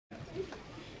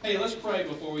Hey, let's pray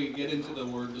before we get into the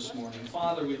Word this morning.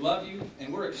 Father, we love you,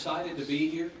 and we're excited to be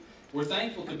here. We're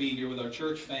thankful to be here with our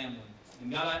church family.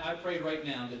 And God, I pray right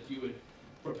now that you would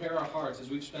prepare our hearts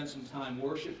as we've spent some time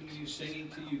worshiping you,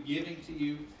 singing to you, giving to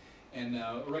you. And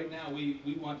right now,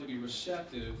 we want to be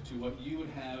receptive to what you would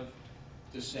have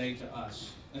to say to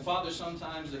us. And Father,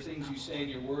 sometimes the things you say in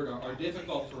your Word are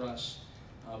difficult for us,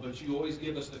 but you always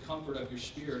give us the comfort of your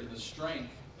Spirit and the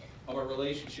strength of our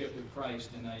relationship with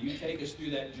Christ, and you take us through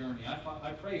that journey.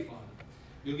 I pray, Father,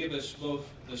 you'll give us both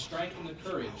the strength and the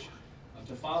courage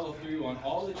to follow through on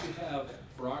all that you have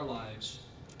for our lives,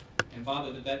 and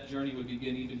Father, that journey would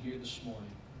begin even here this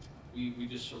morning. We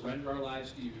just surrender our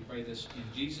lives to you. We pray this in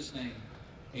Jesus' name.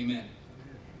 Amen.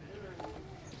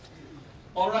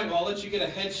 All right, well, I'll let you get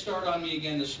a head start on me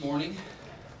again this morning.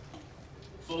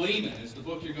 Philemon is the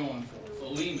book you're going for.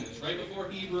 Philemon is right before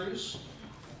Hebrews,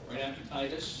 right after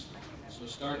Titus. So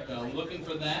start looking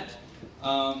for that.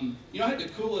 I had the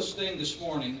coolest thing this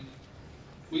morning.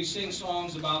 We sing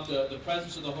songs about the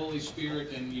presence of the Holy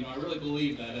Spirit, and I really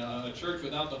believe that a church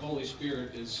without the Holy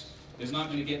Spirit is not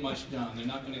going to get much done. They're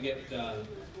not going to get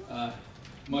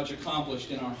much accomplished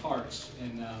in our hearts.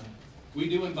 And we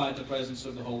do invite the presence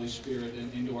of the Holy Spirit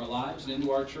into our lives and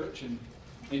into our church and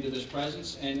into this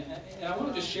presence. And I want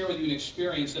to just share with you an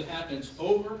experience that happens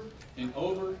over and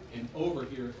over and over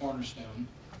here at Cornerstone.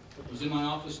 I was in my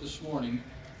office this morning,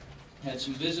 had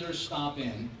some visitors stop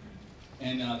in,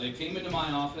 and they came into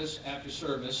my office after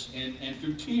service, and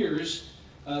through tears,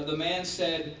 the man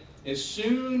said, as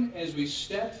soon as we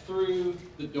stepped through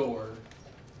the door,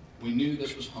 we knew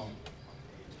this was home.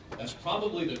 That's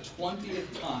probably the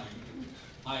 20th time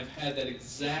I've had that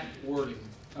exact wording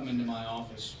come into my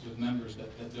office with members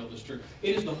that build this church.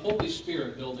 It is the Holy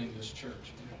Spirit building this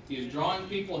church. He is drawing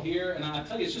people here, and I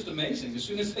tell you, it's just amazing. As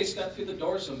soon as they step through the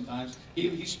door sometimes,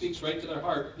 he speaks right to their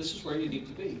heart. This is where you need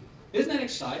to be. Isn't that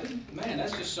exciting? Man,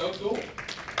 that's just so cool.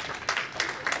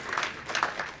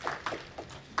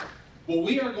 Well,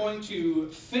 we are going to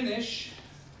finish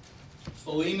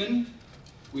Philemon.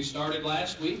 We started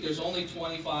last week. There's only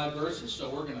 25 verses, so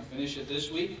we're going to finish it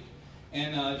this week.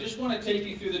 And just want to take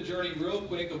you through the journey real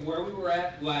quick of where we were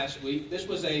at last week. This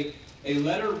was a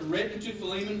letter written to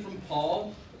Philemon from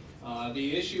Paul.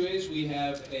 The issue is we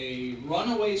have a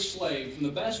runaway slave. From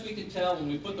the best we can tell when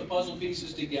we put the puzzle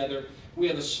pieces together, we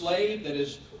have a slave that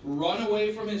has run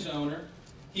away from his owner.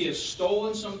 He has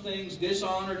stolen some things,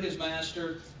 dishonored his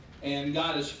master, and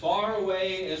got as far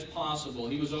away as possible.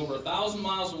 He was over 1,000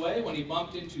 miles away when he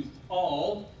bumped into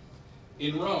Paul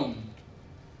in Rome.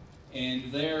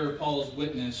 And there, Paul's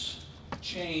witness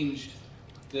changed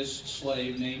this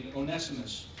slave named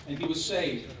Onesimus, and he was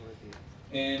saved.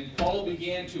 And Paul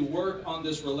began to work on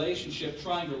this relationship,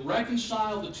 trying to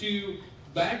reconcile the two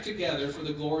back together for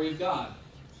the glory of God.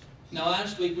 Now,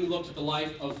 last week we looked at the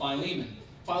life of Philemon.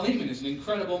 Philemon is an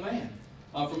incredible man.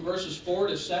 From verses 4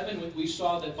 to 7, we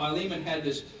saw that Philemon had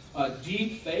this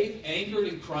deep faith anchored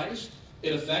in Christ.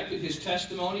 It affected his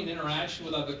testimony and interaction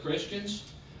with other Christians.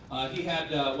 He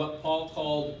had what Paul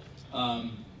called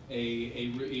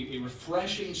a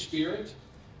refreshing spirit.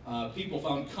 People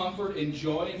found comfort and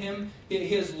joy in him.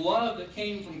 His love that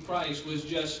came from Christ was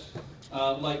just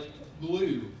like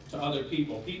glue to other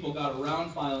people. People got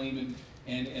around Philemon,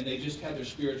 and they just had their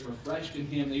spirits refreshed in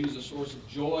him. He was a source of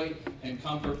joy and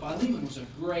comfort. Philemon was a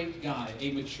great guy,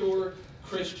 a mature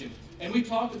Christian. And we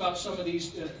talked about some of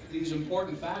these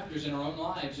important factors in our own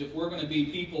lives. If we're going to be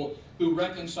people who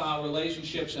reconcile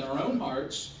relationships in our own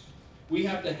hearts, we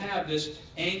have to have this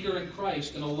anchor in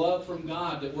Christ and a love from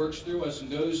God that works through us and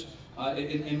goes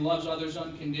and loves others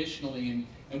unconditionally.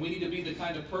 And we need to be the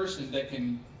kind of person that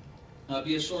can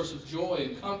be a source of joy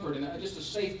and comfort and just a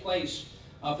safe place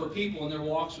for people in their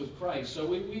walks with Christ. So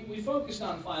we focused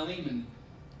on Philemon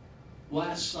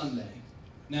last Sunday.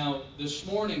 Now, this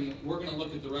morning, we're going to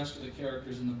look at the rest of the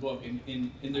characters in the book.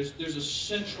 And there's a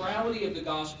centrality of the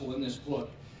gospel in this book.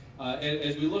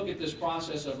 As we look at this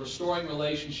process of restoring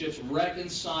relationships,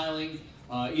 reconciling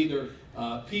either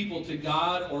people to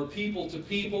God or people to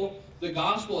people, the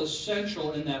gospel is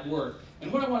central in that work.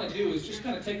 And what I want to do is just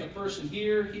kind of take a person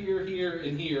here, here, here,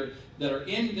 and here that are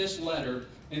in this letter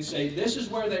and say, this is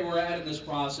where they were at in this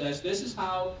process. This is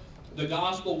how the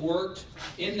gospel worked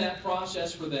in that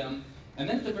process for them. And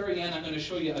then at the very end, I'm going to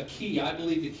show you a key. I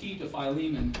believe the key to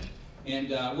Philemon. And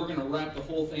we're going to wrap the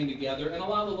whole thing together and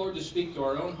allow the Lord to speak to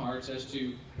our own hearts as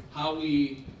to how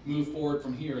we move forward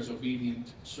from here as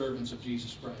obedient servants of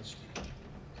Jesus Christ.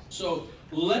 So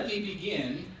let me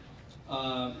begin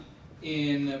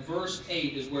in verse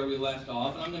 8 is where we left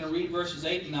off. And I'm going to read verses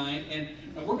 8 and 9. And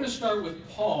we're going to start with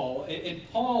Paul. And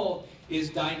Paul is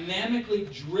dynamically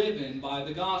driven by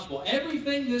the gospel.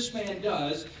 Everything this man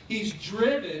does, he's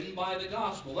driven by the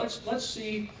gospel. Let's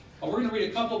see. We're going to read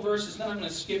a couple verses, then I'm going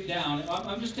to skip down.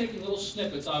 I'm just taking little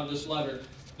snippets out of this letter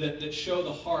that show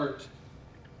the heart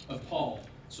of Paul.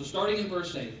 So starting in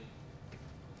verse 8.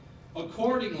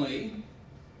 Accordingly,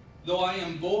 though I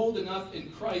am bold enough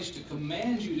in Christ to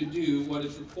command you to do what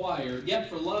is required, yet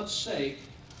for love's sake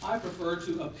I prefer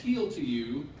to appeal to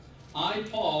you. I,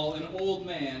 Paul, an old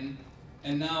man,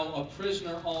 and now a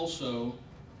prisoner also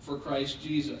for Christ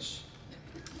Jesus.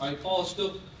 All right, Paul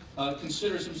still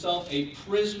considers himself a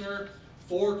prisoner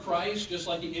for Christ, just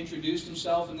like he introduced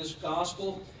himself in this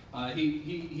gospel.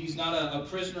 He's not a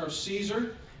prisoner of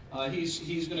Caesar.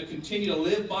 He's going to continue to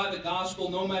live by the gospel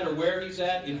no matter where he's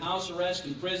at, in house arrest,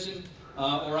 in prison,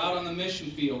 or out on the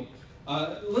mission field.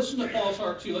 Listen to Paul's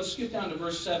heart too. Let's skip down to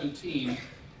verse 17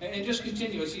 and just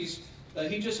continue as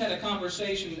he just had a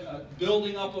conversation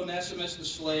building up Onesimus the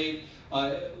slave,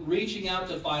 reaching out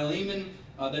to Philemon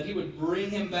that he would bring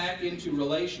him back into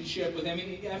relationship with him.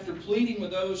 And after pleading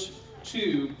with those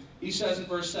two, he says in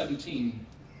verse 17,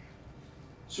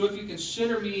 so if you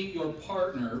consider me your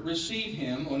partner, receive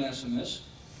him, Onesimus,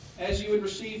 as you would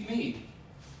receive me.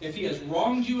 If he has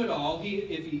wronged you at all, if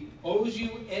he owes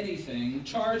you anything,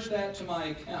 charge that to my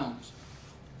account.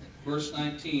 Verse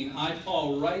 19, I,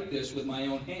 Paul, write this with my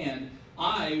own hand.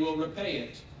 I will repay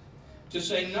it. To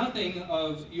say nothing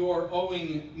of your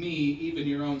owing me even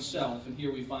your own self. And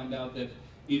here we find out that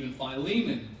even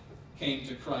Philemon came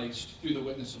to Christ through the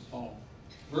witness of Paul.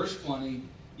 Verse 20,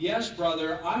 yes,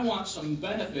 brother, I want some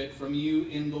benefit from you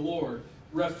in the Lord.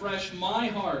 Refresh my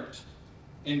heart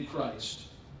in Christ.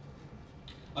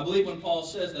 I believe when Paul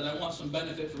says that I want some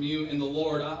benefit from you in the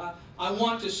Lord, I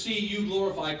want to see you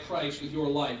glorify Christ with your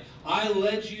life. I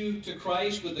led you to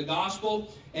Christ with the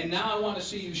gospel, and now I want to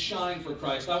see you shine for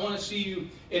Christ. I want to see you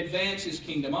advance His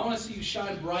kingdom. I want to see you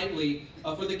shine brightly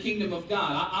for the kingdom of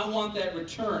God. I want that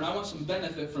return. I want some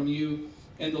benefit from you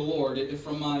in the Lord,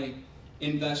 from my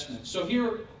investment. So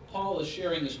here Paul is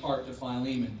sharing his heart to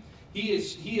Philemon. He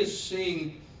is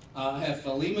seeing, have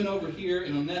Philemon over here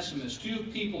and Onesimus, two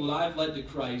people that I've led to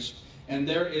Christ, and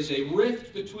there is a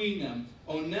rift between them.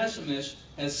 Onesimus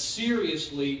has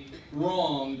seriously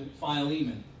wronged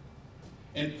Philemon.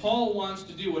 And Paul wants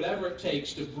to do whatever it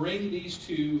takes to bring these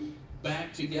two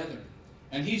back together.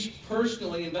 And he's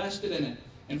personally invested in it.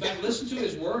 In fact, listen to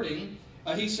his wording.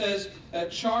 He says,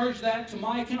 charge that to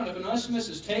my account. If Onesimus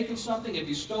has taken something, if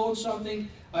he's stolen something,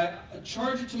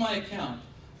 charge it to my account.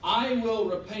 I will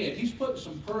repay it. He's put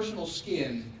some personal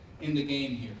skin in the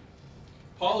game here.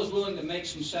 Paul is willing to make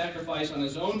some sacrifice on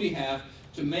his own behalf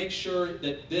to make sure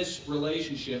that this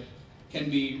relationship can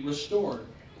be restored.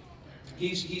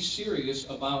 He's serious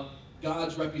about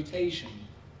God's reputation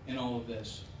in all of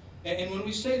this. And when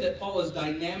we say that Paul is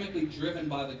dynamically driven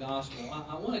by the gospel,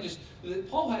 I want to just,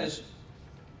 Paul has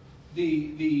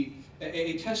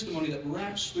a testimony that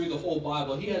wraps through the whole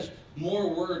Bible. He has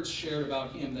more words shared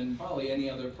about him than probably any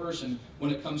other person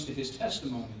when it comes to his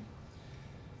testimony.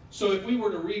 So if we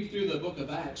were to read through the book of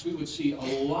Acts, we would see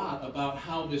a lot about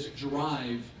how this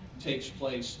drive takes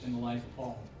place in the life of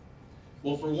Paul.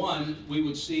 Well, for one, we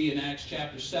would see in Acts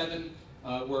chapter 7,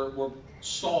 where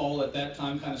Saul at that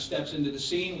time kind of steps into the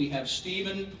scene. We have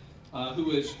Stephen,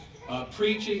 who is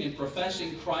preaching and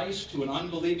professing Christ to an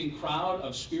unbelieving crowd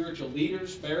of spiritual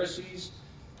leaders, Pharisees,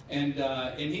 and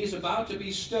he's about to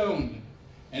be stoned.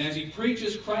 And as he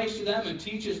preaches Christ to them and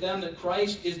teaches them that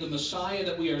Christ is the Messiah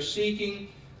that we are seeking,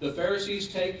 the Pharisees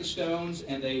take the stones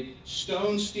and they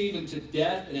stone Stephen to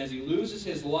death. And as he loses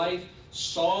his life,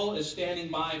 Saul is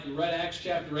standing by. If you read Acts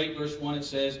chapter 8, verse 1, it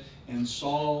says, and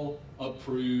Saul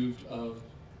approved of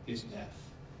his death.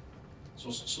 So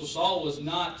Saul was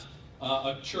not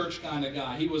a church kind of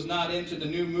guy. He was not into the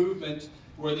new movement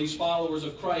where these followers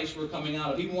of Christ were coming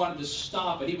out of. He wanted to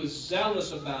stop it. He was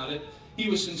zealous about it. He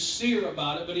was sincere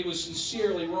about it, but he was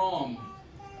sincerely wrong.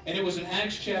 And it was in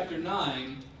Acts chapter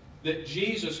 9 that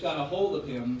Jesus got a hold of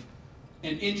him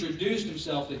and introduced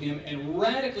himself to him and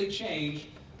radically changed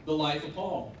the life of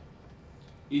Paul.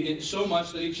 So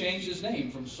much that he changed his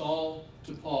name from Saul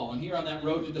to Paul. And here on that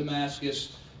road to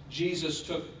Damascus, Jesus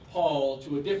took Paul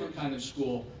to a different kind of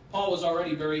school. Paul was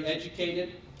already very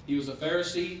educated. He was a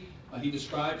Pharisee. He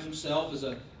describes himself as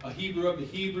a Hebrew of the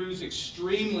Hebrews,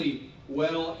 extremely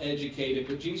well educated.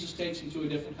 But Jesus takes him to a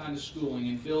different kind of schooling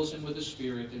and fills him with the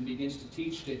Spirit and begins to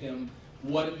teach to him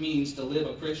what it means to live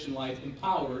a Christian life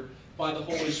empowered by the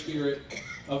Holy Spirit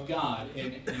of God.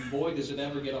 And boy, does it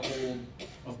ever get a hold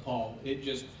of Paul. It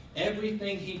just,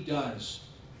 everything he does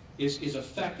is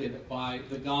affected by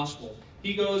the gospel.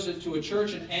 He goes into a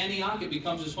church in Antioch. It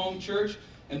becomes his home church.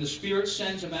 And the Spirit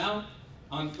sends him out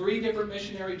on 3 different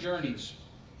missionary journeys.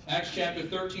 Acts chapter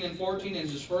 13 and 14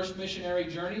 is his first missionary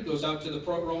journey. Goes out to the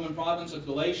Roman province of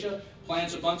Galatia,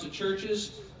 plants a bunch of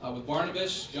churches with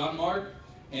Barnabas, John Mark,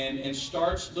 and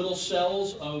starts little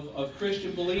cells of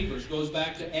Christian believers. Goes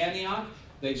back to Antioch.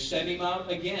 They send him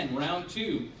out again, round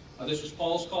 2. This was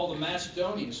Paul's call to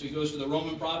Macedonia. So he goes to the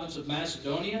Roman province of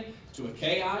Macedonia, to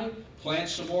Achaia,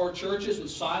 plants some more churches with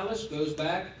Silas, goes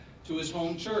back to his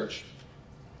home church.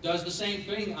 Does the same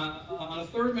thing on a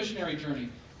 3rd missionary journey.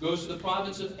 Goes to the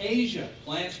province of Asia,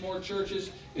 plants more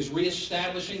churches, is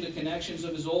reestablishing the connections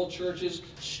of his old churches,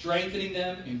 strengthening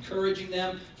them, encouraging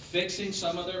them, fixing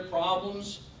some of their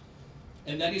problems.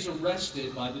 And then he's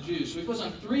arrested by the Jews. So he goes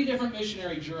on 3 different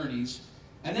missionary journeys,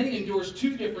 and then he endures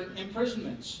 2 different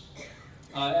imprisonments.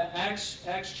 Acts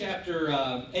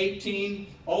chapter 18,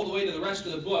 all the way to the rest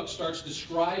of the book, starts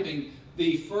describing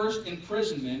the first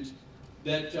imprisonment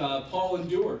that Paul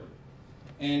endured.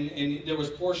 And there was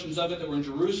portions of it that were in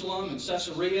Jerusalem and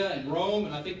Caesarea and Rome.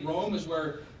 And I think Rome is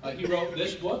where he wrote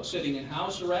this book, sitting in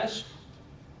house arrest.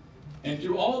 And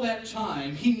through all that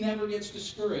time, he never gets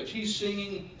discouraged. He's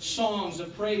singing songs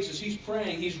of praises. He's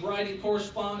praying. He's writing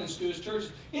correspondence to his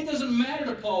churches. It doesn't matter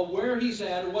to Paul where he's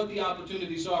at or what the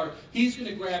opportunities are. He's going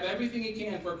to grab everything he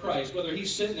can for Christ, whether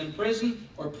he's sitting in prison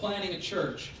or planting a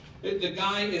church. The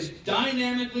guy is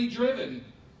dynamically driven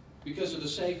because of the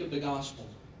sake of the gospel.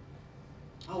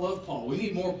 I love Paul. We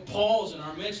need more Pauls in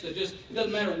our midst that just, it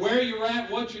doesn't matter where you're at,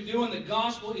 what you're doing, the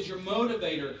gospel is your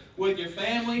motivator. With your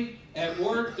family, at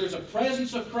work, there's a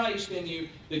presence of Christ in you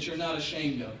that you're not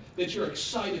ashamed of, that you're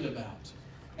excited about.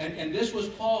 And this was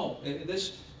Paul.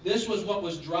 This was what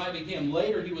was driving him.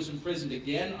 Later, he was imprisoned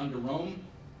again under Rome.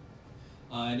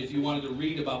 And if you wanted to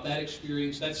read about that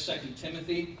experience, that's 2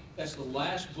 Timothy. That's the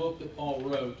last book that Paul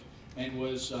wrote and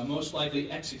was most likely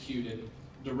executed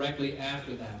directly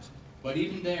after that. But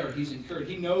even there, he's encouraged.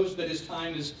 He knows that his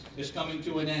time is coming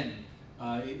to an end.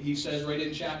 He says right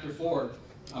in chapter 4,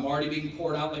 I'm already being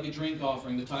poured out like a drink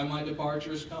offering. The time of my departure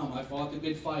has come. I fought the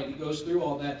good fight. He goes through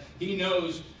all that. He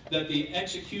knows that the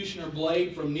executioner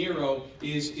blade from Nero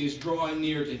is drawing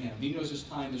near to him. He knows his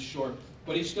time is short.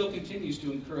 But he still continues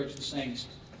to encourage the saints.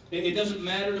 It doesn't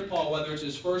matter to Paul whether it's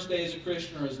his first day as a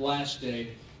Christian or his last day.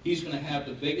 He's going to have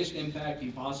the biggest impact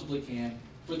he possibly can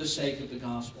for the sake of the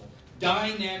gospel.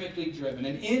 Dynamically driven.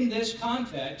 And in this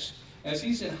context, as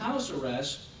he's in house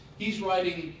arrest, he's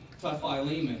writing to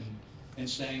Philemon and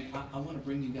saying, I want to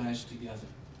bring you guys together.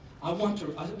 I want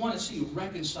to see you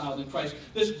reconciled in Christ.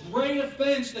 This great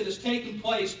offense that has taken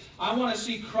place, I want to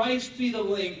see Christ be the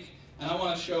link, and I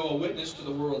want to show a witness to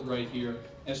the world right here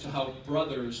as to how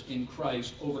brothers in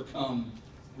Christ overcome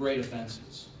great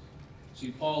offenses.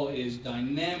 See, Paul is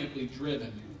dynamically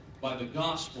driven by the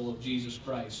gospel of Jesus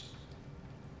Christ.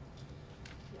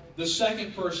 The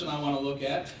second person I want to look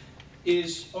at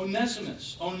is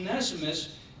Onesimus.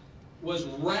 Onesimus was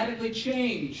radically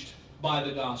changed by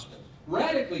the gospel.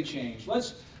 Radically changed.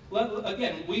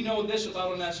 Again, we know this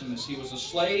about Onesimus. He was a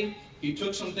slave. He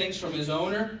took some things from his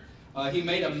owner. He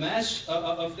made a mess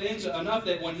of things, enough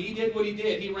that when he did what he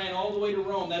did, he ran all the way to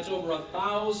Rome. That's over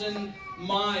 1,000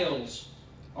 miles,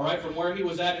 all right, from where he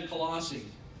was at in Colossae.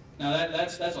 Now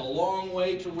that's a long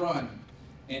way to run.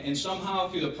 And somehow,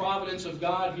 through the providence of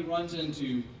God, he runs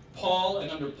into Paul, and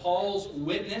under Paul's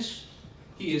witness,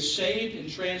 he is saved and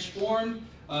transformed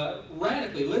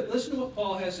radically. Listen to what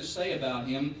Paul has to say about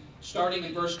him, starting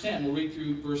in verse 10. We'll read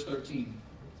through verse 13.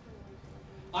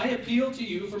 I appeal to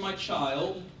you for my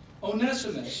child,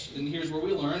 Onesimus. And here's where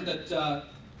we learn that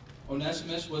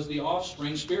Onesimus was the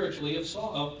offspring spiritually of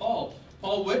Paul.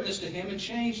 Paul witnessed to him and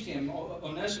changed him.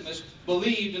 Onesimus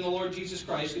believed in the Lord Jesus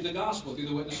Christ through the gospel, through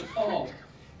the witness of Paul.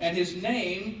 And his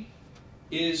name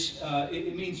is,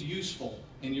 it means useful.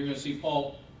 And you're going to see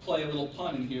Paul play a little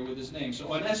pun in here with his name.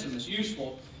 So Onesimus,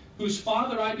 useful, whose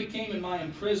father I became in my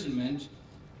imprisonment.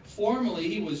 Formerly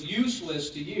he was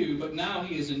useless to you, but now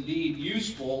he is indeed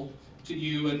useful to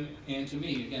you and to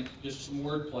me. Again, just some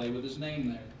wordplay with his name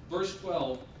there. Verse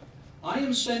 12, I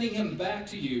am sending him back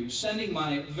to you, sending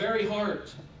my very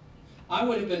heart. I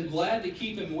would have been glad to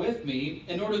keep him with me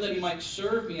in order that he might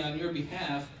serve me on your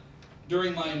behalf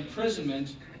during my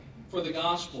imprisonment for the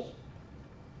gospel.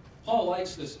 Paul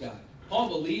likes this guy. Paul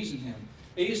believes in him.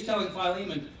 He's telling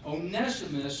Philemon,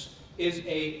 Onesimus is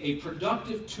a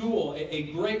productive tool, a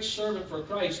great servant for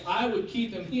Christ. I would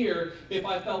keep him here if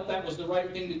I felt that was the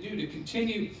right thing to do, to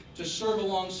continue to serve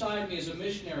alongside me as a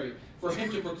missionary, for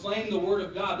him to proclaim the Word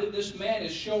of God. This man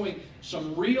is showing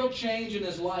some real change in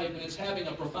his life, and it's having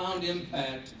a profound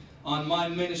impact on my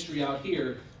ministry out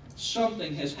here.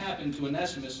 Something has happened to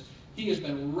Onesimus. He has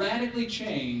been radically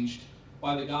changed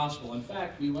by the gospel. In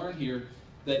fact, we learn here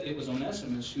that it was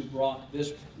Onesimus who brought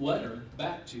this letter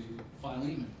back to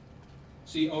Philemon.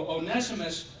 See,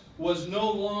 Onesimus was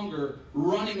no longer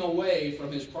running away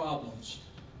from his problems.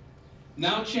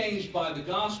 Now changed by the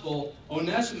gospel,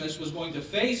 Onesimus was going to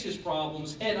face his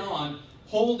problems head on,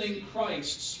 holding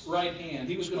Christ's right hand.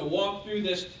 He was going to walk through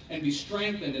this and be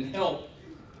strengthened and helped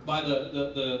by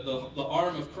the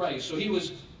arm of Christ. So he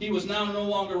was now no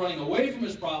longer running away from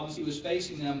his problems. He was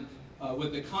facing them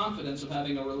with the confidence of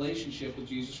having a relationship with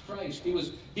Jesus Christ.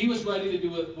 He was ready to do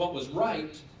what was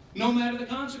right, no matter the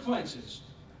consequences.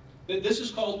 This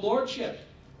is called lordship.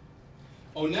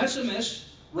 Onesimus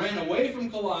ran away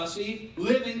from Colossae,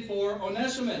 living for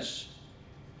Onesimus.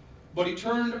 But he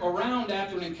turned around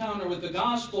after an encounter with the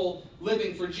gospel,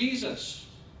 living for Jesus.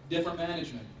 Different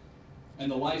management.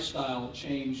 And the lifestyle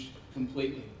changed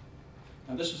completely.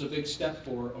 Now this was a big step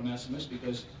for Onesimus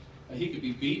because he could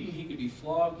be beaten, he could be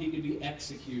flogged, he could be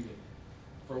executed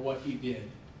for what he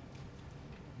did.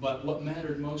 But what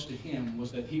mattered most to him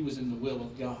was that he was in the will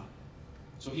of God.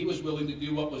 So he was willing to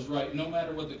do what was right, no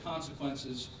matter what the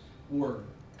consequences were.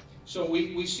 So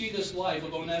we see this life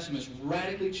of Onesimus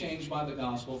radically changed by the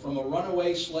gospel, from a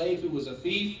runaway slave who was a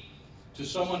thief to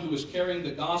someone who was carrying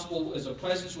the gospel as a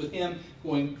presence with him,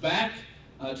 going back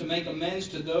to make amends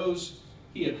to those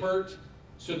he had hurt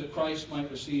so that Christ might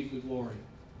receive the glory.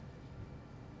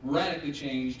 Radically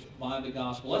changed by the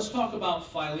gospel. Let's talk about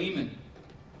Philemon.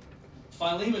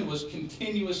 Philemon was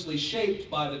continuously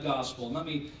shaped by the gospel. Let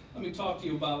me talk to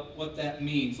you about what that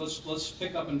means. Let's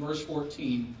pick up in verse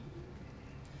 14.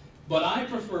 But I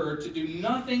prefer to do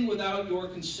nothing without your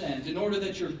consent, in order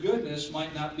that your goodness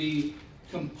might not be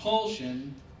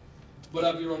compulsion, but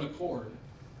of your own accord.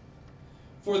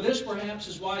 For this perhaps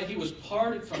is why he was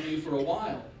parted from you for a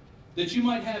while, that you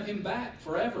might have him back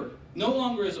forever, no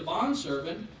longer as a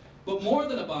bondservant, but more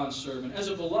than a bondservant, as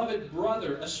a beloved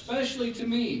brother, especially to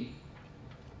me.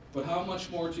 But how much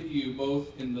more to you,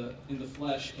 both in the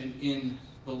flesh and in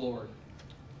the Lord.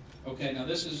 Okay, now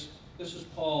this is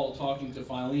Paul talking to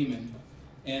Philemon.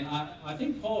 And I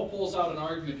think Paul pulls out an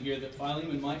argument here that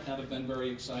Philemon might not have been very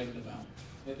excited about.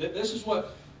 This is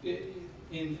what,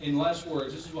 in less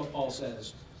words, this is what Paul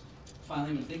says.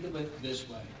 Philemon, think of it this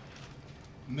way.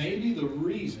 Maybe the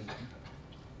reason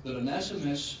that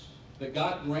Onesimus, that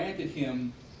God granted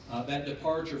him that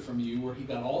departure from you, where he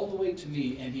got all the way to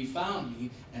me, and he found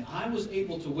me, and I was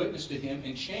able to witness to him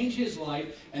and change his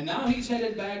life, and now he's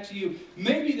headed back to you.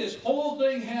 Maybe this whole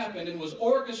thing happened and was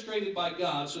orchestrated by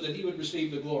God so that he would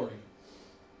receive the glory.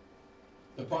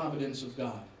 The providence of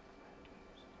God.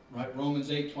 Right? Romans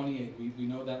 8:28. We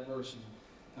know that verse.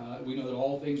 We know that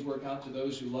all things work out to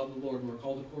those who love the Lord, who are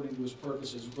called according to his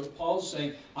purposes. But Paul's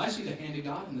saying, I see the hand of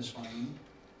God in this, Philemon.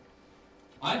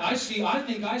 I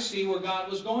think I see where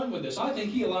God was going with this. I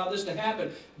think he allowed this to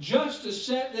happen just to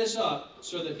set this up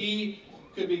so that he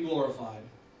could be glorified.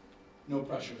 No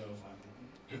pressure, though,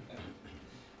 Philemon.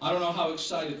 I don't know how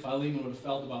excited Philemon would have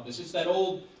felt about this. It's that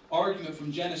old argument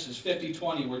from Genesis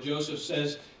 50:20 where Joseph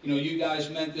says, you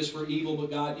guys meant this for evil, but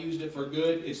God used it for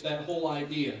good. It's that whole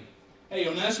idea. Hey,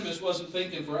 Onesimus wasn't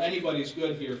thinking for anybody's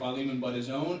good here, Philemon, but his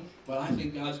own. But I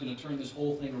think God's going to turn this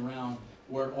whole thing around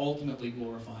where it ultimately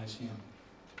glorifies him.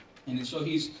 And so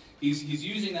he's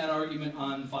using that argument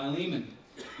on Philemon.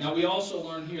 Now we also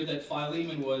learn here that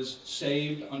Philemon was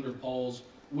saved under Paul's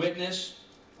witness.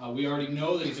 We already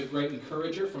know that he's a great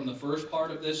encourager from the first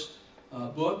part of this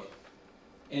book.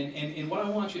 And what I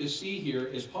want you to see here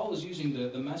is Paul is using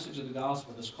the message of the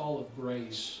gospel, this call of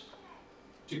grace,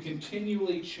 to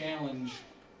continually challenge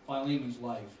Philemon's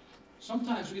life.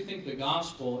 Sometimes we think the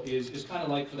gospel is kind of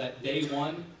like for that day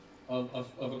one of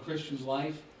a Christian's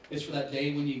life. It's for that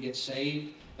day when you get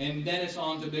saved, and then it's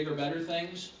on to bigger, better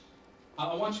things.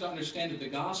 I want you to understand that the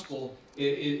gospel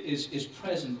is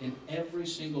present in every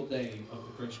single day of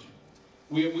the Christian.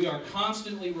 We are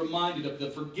constantly reminded of the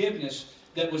forgiveness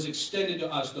that was extended to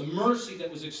us, the mercy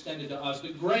that was extended to us,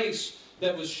 the grace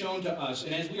that was shown to us.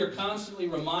 And as we are constantly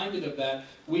reminded of that,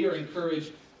 we are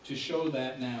encouraged to show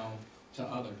that now to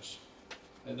others.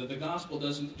 That the gospel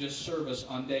doesn't just serve us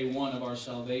on day one of our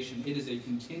salvation. It is a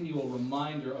continual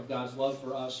reminder of God's love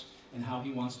for us and how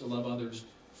he wants to love others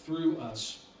through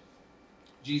us.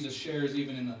 Jesus shares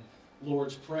even in the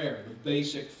Lord's Prayer, the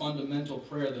basic fundamental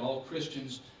prayer that all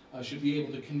Christians should be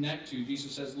able to connect to.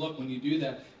 Jesus says, look, when you do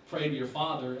that, pray to your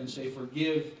Father and say,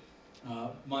 forgive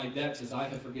my debts as I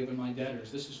have forgiven my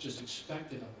debtors. This is just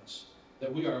expected of us,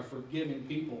 that we are a forgiving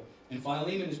people. And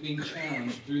Philemon is being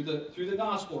challenged through the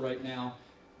gospel right now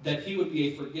that he would be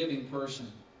a forgiving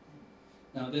person.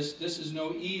 Now, this is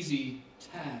no easy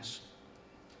task.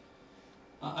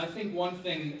 I think one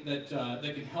thing that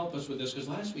can help us with this, because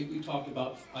last week we talked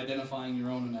about identifying your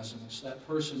own Onesimus, that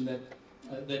person that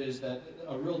is a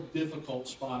real difficult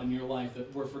spot in your life,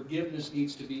 where forgiveness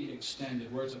needs to be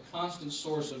extended, where it's a constant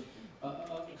source of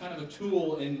kind of a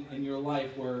tool in your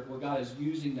life where God is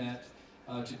using that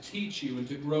to teach you and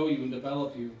to grow you and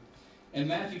develop you. In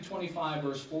Matthew 25,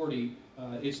 verse 40,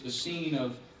 it's the scene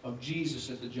of Jesus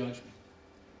at the judgment.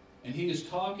 And he is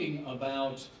talking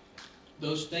about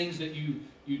those things that you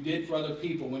did for other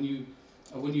people, when you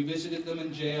visited them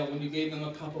in jail, when you gave them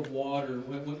a cup of water,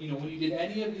 when you did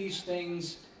any of these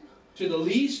things to the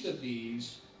least of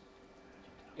these,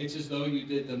 it's as though you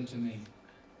did them to me.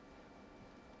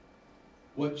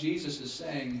 What Jesus is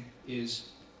saying is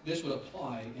this would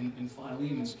apply in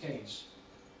Philemon's case.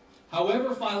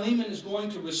 However, Philemon is going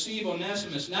to receive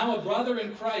Onesimus, now a brother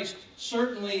in Christ,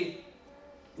 certainly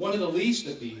one of the least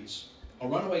of these, a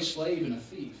runaway slave and a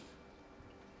thief.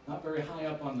 Not very high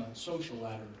up on the social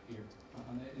ladder here,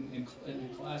 in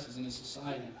classes in a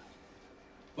society.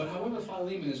 But however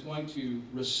Philemon is going to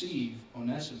receive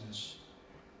Onesimus,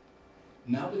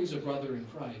 now that he's a brother in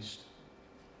Christ,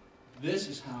 this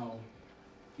is how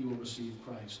he will receive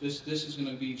Christ. This is going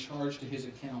to be charged to his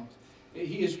account.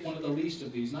 He is one of the least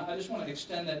of these. Now, I just want to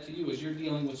extend that to you as you're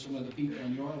dealing with some of the people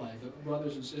in your life, the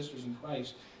brothers and sisters in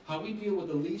Christ. How we deal with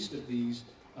the least of these,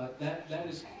 that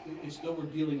is, it's though we're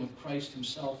dealing with Christ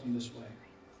himself in this way.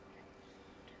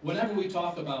 Whenever we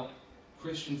talk about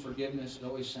Christian forgiveness, it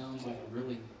always sounds like a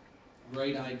really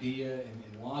great idea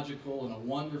and logical and a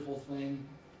wonderful thing,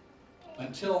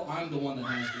 until I'm the one that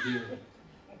has to deal with it.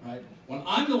 Right? When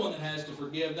I'm the one that has to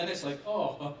forgive, then it's like,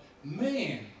 oh,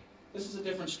 man, this is a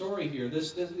different story here.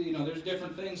 There's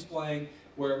different things playing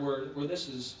where this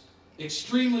is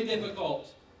extremely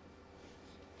difficult.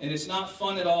 And it's not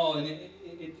fun at all. And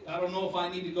I don't know if I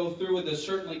need to go through with this.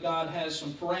 Certainly God has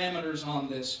some parameters on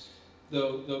this,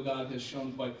 though God has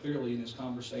shown quite clearly in his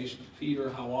conversation with Peter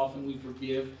how often we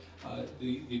forgive,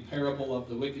 the parable of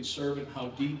the wicked servant, how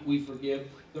deep we forgive.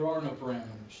 There are no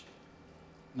parameters.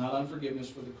 Not unforgiveness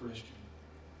for the Christian.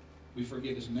 We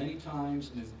forgive as many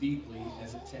times and as deeply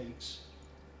as it takes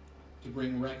to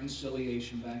bring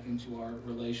reconciliation back into our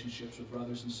relationships with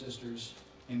brothers and sisters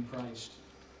in Christ.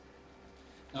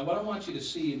 Now, what I want you to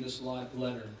see in this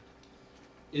letter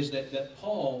is that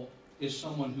Paul is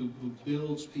someone who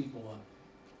builds people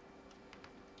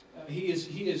up. He is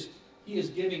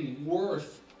giving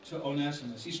worth to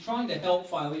Onesimus. He's trying to help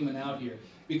Philemon out here,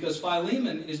 because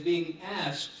Philemon is being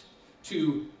asked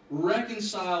to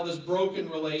reconcile this broken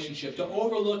relationship, to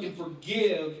overlook and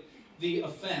forgive the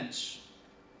offense.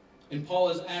 And Paul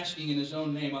is asking in his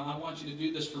own name, I want you to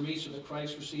do this for me so that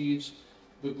Christ receives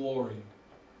the glory.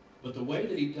 But the way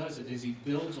that he does it is he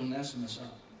builds Onesimus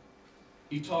up.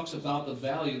 He talks about the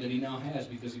value that he now has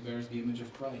because he bears the image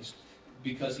of Christ,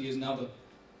 because he is now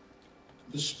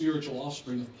the spiritual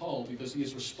offspring of Paul, because he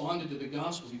has responded to the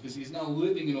gospel, because he is now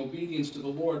living in obedience to the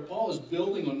Lord. Paul is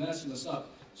building Onesimus up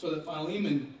so that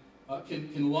Philemon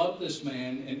can love this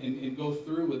man and go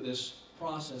through with this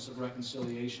process of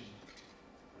reconciliation.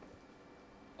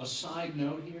 A side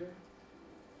note here,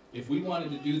 if we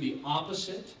wanted to do the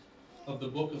opposite of the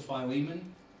book of Philemon,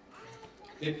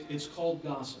 it's called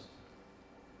gossip.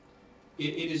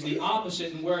 It is the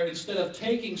opposite, in where instead of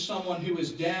taking someone who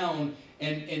is down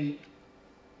and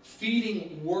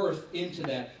feeding worth into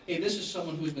that, hey, this is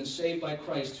someone who's been saved by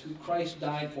Christ, who Christ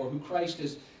died for, who Christ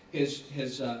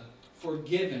has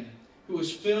forgiven, who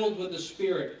is filled with the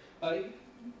Spirit.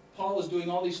 Paul is doing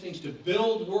all these things to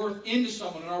build worth into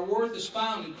someone, and our worth is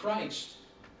found in Christ.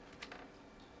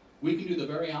 We can do the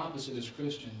very opposite as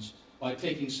Christians by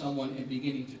taking someone and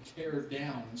beginning to tear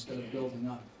down instead of building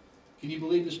up. Can you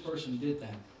believe this person did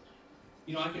that?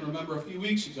 You know, I can remember a few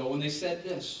weeks ago when they said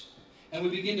this, and we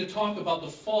begin to talk about the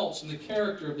faults and the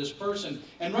character of this person,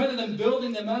 and rather than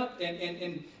building them up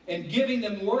and giving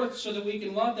them worth so that we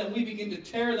can love them, we begin to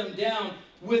tear them down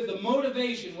with the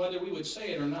motivation, whether we would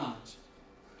say it or not.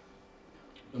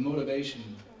 The motivation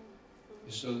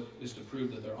is to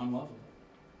prove that they're unlovable.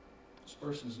 This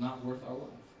person is not worth our love.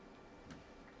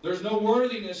 There's no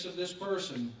worthiness of this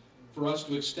person for us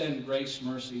to extend grace,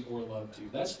 mercy, or love to.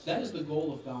 That is the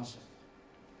goal of gossip.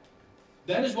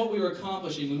 That is what we are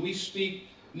accomplishing when we speak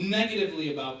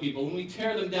negatively about people, when we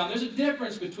tear them down. There's a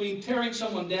difference between tearing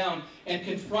someone down and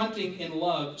confronting in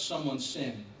love someone's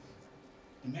sin.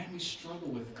 And man, we struggle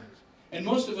with that. And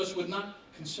most of us would not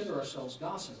consider ourselves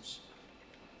gossips.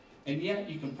 And yet,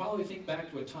 you can probably think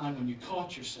back to a time when you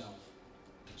caught yourself.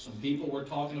 Some people were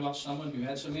talking about someone who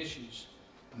had some issues,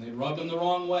 and they rubbed them the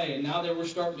wrong way, and now they were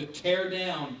starting to tear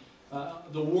down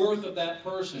the worth of that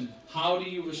person. How do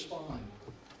you respond?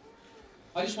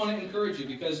 I just want to encourage you,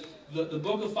 because the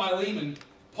book of Philemon,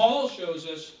 Paul shows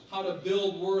us how to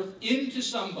build worth into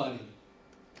somebody.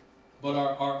 But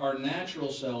our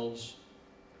natural selves,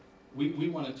 we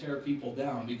want to tear people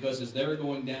down, because as they're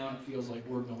going down, it feels like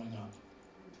we're going up.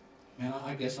 Man,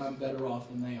 I guess I'm better off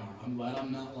than they are. I'm glad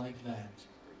I'm not like that.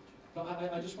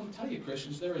 But I just want to tell you,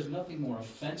 Christians, there is nothing more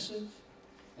offensive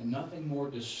and nothing more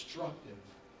destructive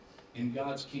in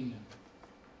God's kingdom.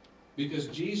 Because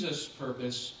Jesus'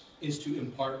 purpose is to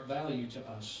impart value to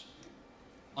us.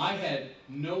 I had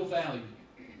no value,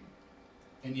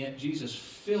 and yet Jesus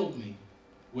filled me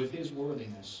with his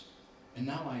worthiness, and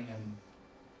now I am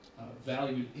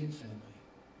valued infinitely.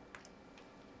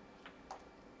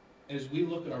 As we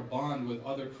look at our bond with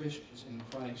other Christians in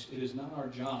Christ, it is not our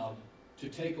job to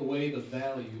take away the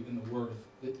value and the worth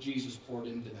that Jesus poured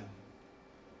into them.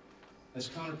 That's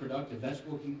counterproductive. That's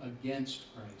working against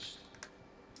Christ.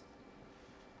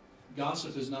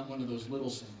 Gossip is not one of those little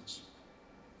sins.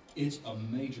 It's a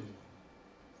major one.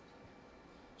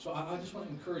 So I just want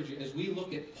to encourage you, as we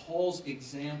look at Paul's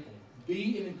example,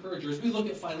 be an encourager. As we look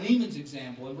at Philemon's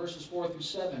example in verses 4 through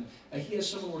 7, he has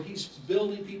someone where he's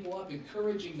building people up,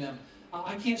 encouraging them.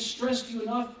 I can't stress to you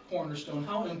enough, Cornerstone,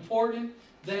 how important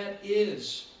that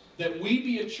is. That we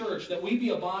be a church, that we be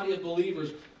a body of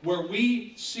believers where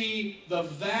we see the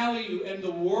value and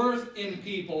the worth in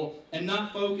people and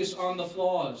not focus on the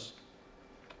flaws.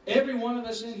 Every one of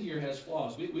us in here has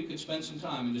flaws. We could spend some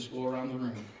time and just go around the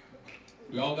room.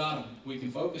 We all got them. We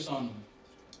can focus on them.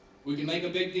 We can make a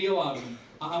big deal out of them.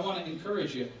 I want to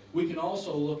encourage you. We can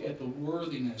also look at the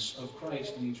worthiness of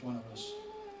Christ in each one of us.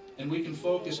 And we can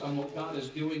focus on what God is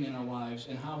doing in our lives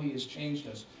and how he has changed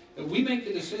us. We make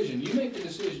the decision. You make the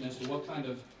decision as to what kind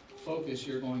of focus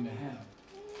you're going to have.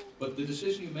 But the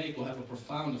decision you make will have a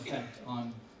profound effect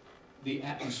on the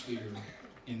atmosphere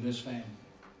in this family.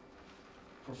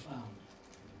 Profound.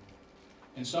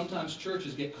 And sometimes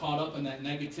churches get caught up in that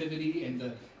negativity and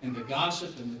the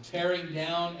gossip and the tearing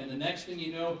down, and the next thing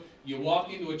you know, you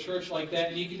walk into a church like that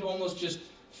and you can almost just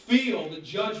feel the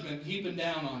judgment heaping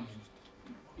down on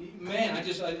you. Man,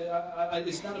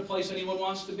 it's not a place anyone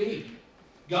wants to be.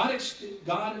 God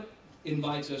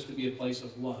invites us to be a place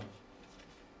of love,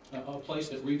 a place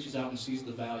that reaches out and sees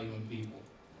the value in people.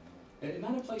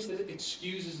 Not a place that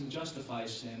excuses and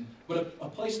justifies sin, but a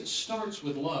place that starts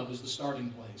with love as the starting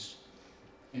place.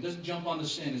 And doesn't jump on the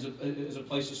sin as a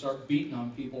place to start beating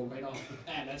on people right off the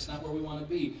bat. That's not where we want to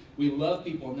be. We love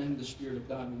people, and then the Spirit of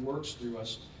God works through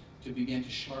us to begin to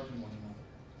sharpen one another.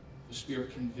 The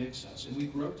Spirit convicts us, and we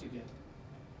grow together.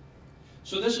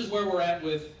 So this is where we're at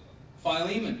with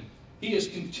Philemon. He is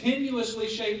continuously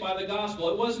shaped by the gospel.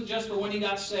 It wasn't just for when he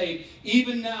got saved.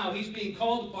 Even now, he's being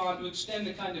called upon to extend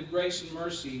the kind of grace and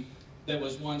mercy that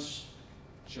was once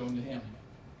shown to him.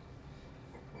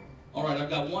 All right, I've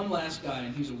got one last guy,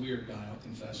 and he's a weird guy. I'll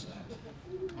confess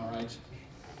that. All right.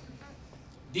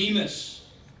 Demas.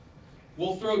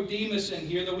 We'll throw Demas in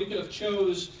here, though we could have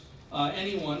chose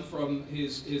anyone from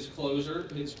his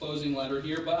closing letter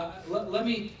here. But let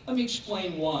me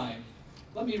explain why.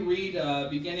 Let me read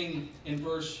beginning in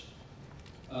verse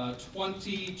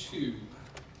 22,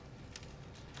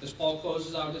 as Paul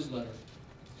closes out his letter.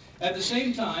 At the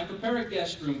same time, prepare a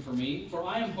guest room for me, for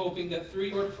I am hoping that through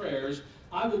your prayers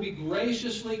I will be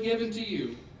graciously given to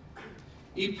you.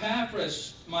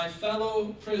 Epaphras, my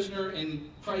fellow prisoner in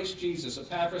Christ Jesus.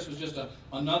 Epaphras was just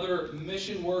another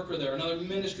mission worker there, another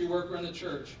ministry worker in the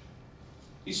church.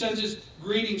 He sends his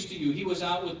greetings to you. He was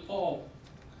out with Paul.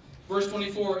 Verse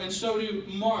 24, and so do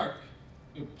Mark.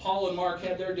 Paul and Mark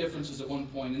had their differences at one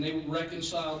point, and they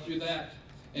reconciled through that.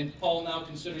 And Paul now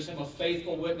considers him a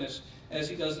faithful witness, as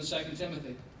he does in 2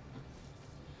 Timothy.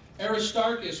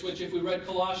 Aristarchus, which if we read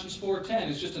Colossians 4:10,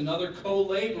 is just another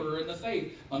co-laborer in the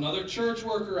faith, another church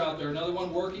worker out there, another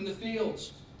one working the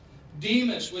fields.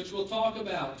 Demas, which we'll talk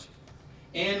about,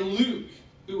 and Luke,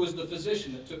 who was the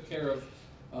physician that took care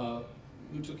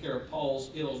of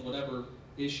Paul's ills, whatever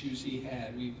issues he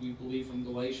had. We believe from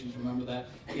Galatians, remember that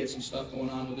he had some stuff going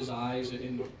on with his eyes,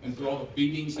 and through all the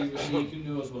beatings he received, who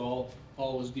knows what all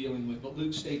Paul was dealing with. But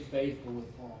Luke stayed faithful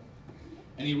with Paul.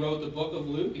 And he wrote the book of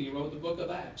Luke, and he wrote the book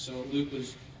of Acts. So Luke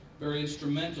was very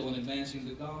instrumental in advancing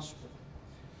the gospel.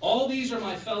 All these are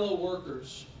my fellow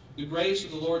workers. The grace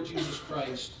of the Lord Jesus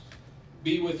Christ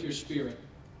be with your spirit.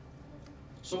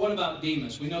 So what about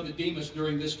Demas? We know that Demas,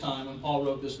 during this time, when Paul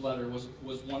wrote this letter, was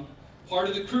one part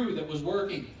of the crew that was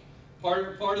working.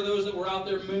 Part of those that were out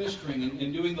there ministering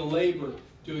and doing the labor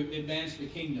to advance the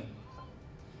kingdom.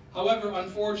 However,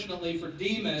 unfortunately for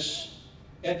Demas,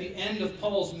 at the end of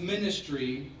Paul's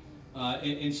ministry,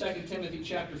 in 2 Timothy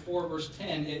chapter 4, verse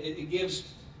 10, it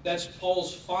gives That's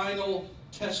Paul's final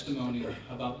testimony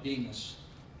about Demas.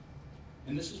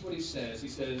 And this is what he says. He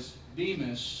says,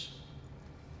 Demas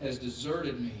has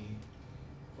deserted me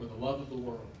for the love of the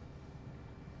world.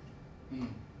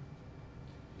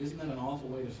 Isn't that an awful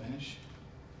way to finish?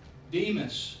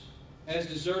 Demas has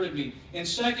deserted me. In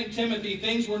 2 Timothy,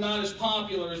 things were not as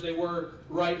popular as they were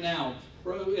right now.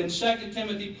 In 2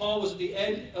 Timothy, Paul was at the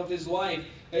end of his life.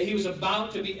 He was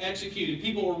about to be executed.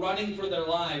 People were running for their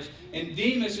lives. And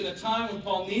Demas, in a time when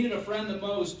Paul needed a friend the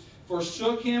most,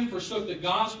 forsook him, forsook the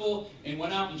gospel, and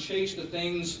went out and chased the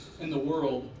things in the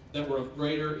world that were of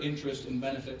greater interest and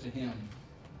benefit to him.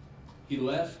 He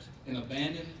left and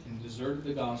abandoned and deserted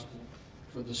the gospel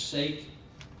for the sake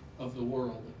of the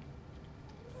world.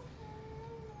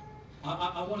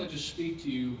 I want to just speak to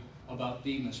you about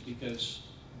Demas, because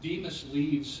Demas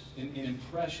leaves an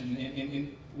impression.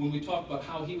 And when we talk about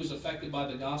how he was affected by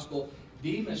the gospel,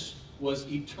 Demas was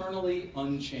eternally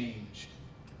unchanged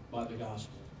by the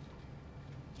gospel.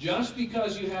 Just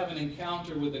because you have an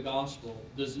encounter with the gospel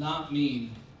does not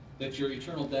mean that your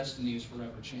eternal destiny is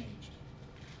forever changed.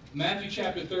 Matthew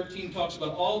chapter 13 talks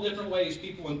about all different ways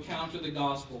people encounter the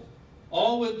gospel,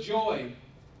 all with joy.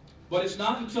 But it's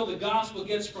not until the gospel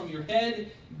gets from your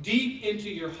head deep into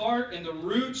your heart and the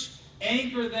roots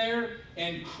anchor there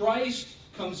and Christ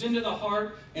comes into the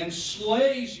heart and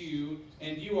slays you,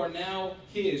 and you are now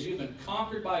His. You've been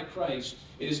conquered by Christ.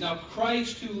 It is now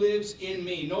Christ who lives in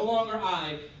me. No longer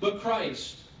I, but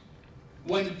Christ.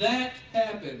 When that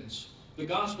happens, the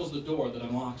gospel is the door that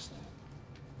unlocks that.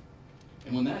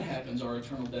 And when that happens, our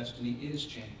eternal destiny is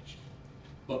changed.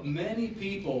 But many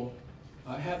people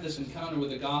have this encounter with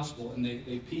the gospel, and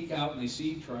they peek out and they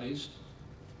see Christ.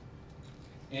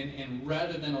 And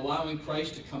rather than allowing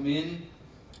Christ to come in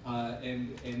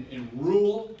and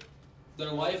rule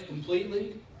their life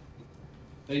completely,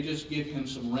 they just give Him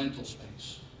some rental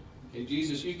space. Okay,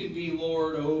 Jesus, you can be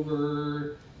Lord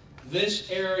over this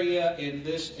area and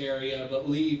this area, but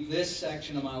leave this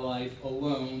section of my life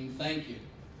alone. Thank you.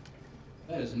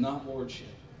 That is not lordship.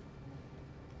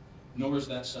 Nor is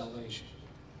that salvation.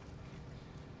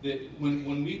 That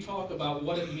when we talk about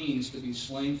what it means to be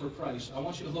slain for Christ, I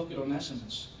want you to look at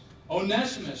Onesimus.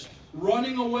 Onesimus,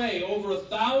 running away over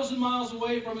 1,000 miles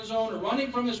away from his owner,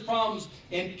 running from his problems,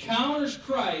 encounters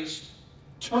Christ,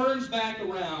 turns back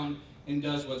around, and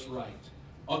does what's right.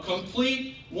 A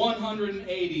complete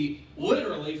 180,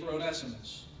 literally, for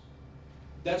Onesimus.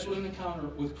 That's what an encounter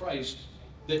with Christ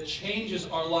that changes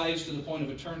our lives to the point of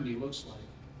eternity looks like.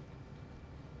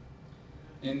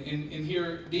 And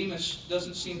here, Demas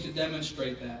doesn't seem to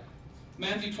demonstrate that.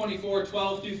 Matthew 24,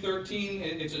 12 through 13,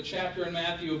 it's a chapter in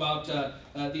Matthew about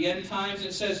the end times.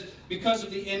 It says, because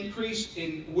of the increase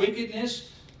in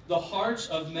wickedness, the hearts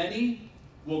of many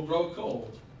will grow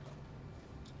cold.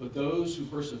 But those who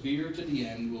persevere to the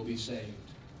end will be saved.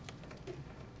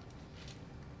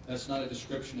 That's not a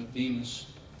description of Demas.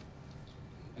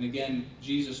 And again,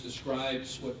 Jesus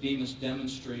describes what Demas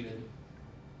demonstrated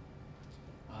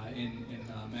in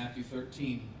Matthew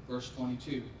 13, verse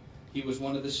 22. He was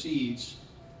one of the seeds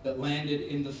that landed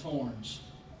in the thorns.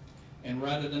 And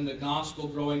rather than the gospel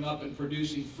growing up and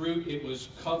producing fruit, it was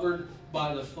covered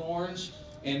by the thorns.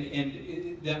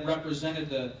 And that represented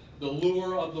the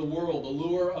lure of the world, the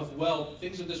lure of wealth,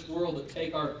 things of this world that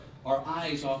take our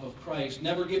eyes off of Christ.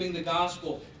 Never giving the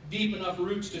gospel deep enough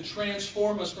roots to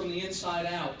transform us from the inside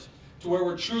out to where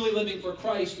we're truly living for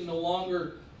Christ and no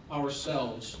longer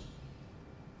ourselves.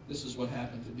 This is what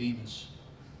happened to Demas.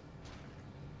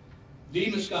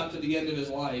 Demas got to the end of his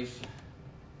life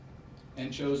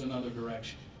and chose another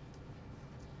direction.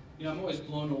 You know, I'm always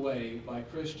blown away by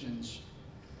Christians,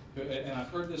 and I've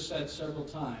heard this said several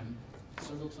times.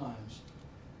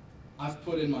 I've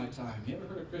put in my time. You ever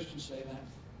heard a Christian say that?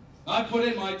 I've put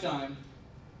in my time.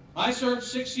 I served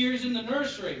 6 years in the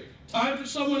nursery. Time for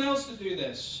someone else to do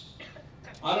this.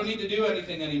 I don't need to do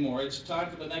anything anymore. It's time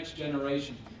for the next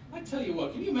generation. I tell you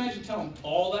what, can you imagine telling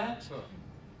Paul that?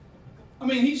 I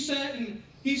mean, he sat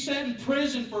in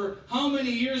prison for how many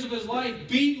years of his life,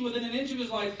 beaten within an inch of his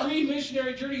life, 3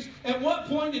 missionary journeys. At what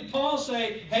point did Paul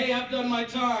say, hey, I've done my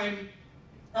time,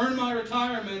 earned my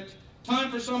retirement,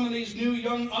 time for some of these new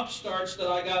young upstarts that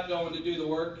I got going to do the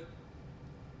work?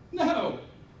 No.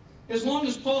 As long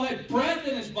as Paul had breath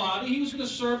in his body, he was going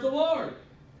to serve the Lord.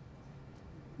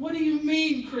 What do you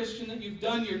mean, Christian, that you've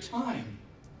done your time?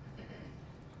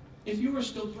 If you are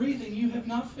still breathing, you have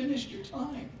not finished your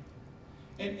time.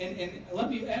 And let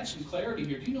me add some clarity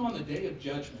here. Do you know on the day of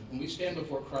judgment, when we stand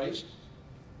before Christ,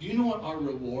 do you know what our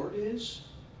reward is?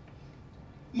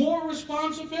 More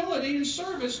responsibility and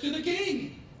service to the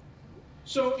King.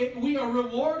 So we are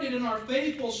rewarded in our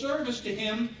faithful service to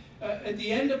Him at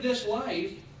the end of this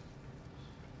life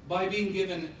by being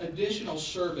given additional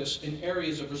service in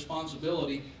areas of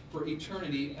responsibility for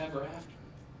eternity ever after.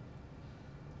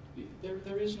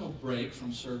 There is no break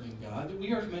from serving God.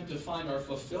 We are meant to find our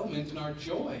fulfillment and our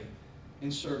joy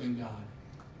in serving God.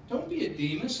 Don't be a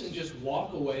Demas and just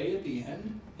walk away at the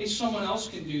end. Hey, someone else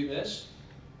can do this.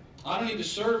 I don't need to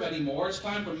serve anymore. It's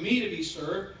time for me to be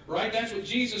served. Right? That's what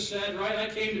Jesus said, right? I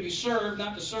came to be served,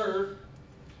 not to serve.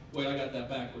 Wait, I got that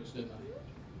backwards, didn't I?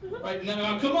 Right?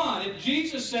 Now, come on. If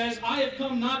Jesus says, I have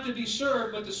come not to be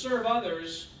served, but to serve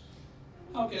others,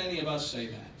 how can any of us say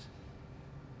that?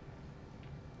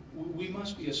 We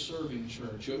must be a serving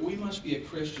church. We must be a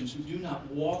Christians who do not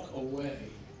walk away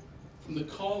from the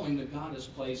calling that God has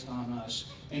placed on us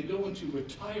and go into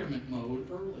retirement mode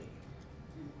early.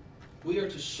 We are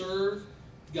to serve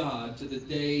God to the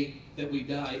day that we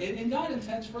die. And God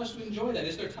intends for us to enjoy that.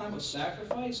 Is there time of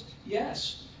sacrifice?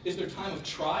 Yes. Is there time of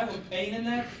trial and pain in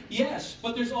that? Yes.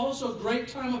 But there's also great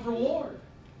time of reward.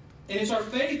 And it's our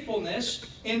faithfulness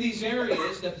in these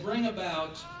areas that bring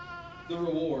about the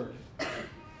reward.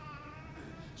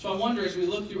 So I wonder, as we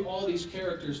look through all these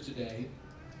characters today,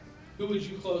 who would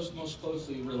you most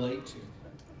closely relate to?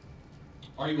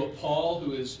 Are you a Paul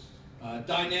who is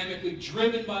dynamically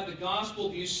driven by the gospel?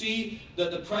 Do you see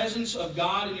the presence of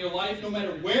God in your life? No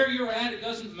matter where you're at, it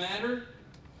doesn't matter.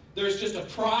 There's just a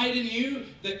pride in you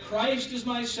that Christ is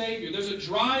my Savior. There's a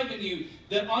drive in you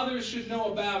that others should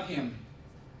know about Him.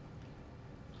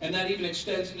 And that even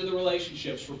extends into the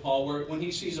relationships for Paul, where when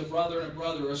he sees a brother and a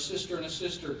brother, or a sister and a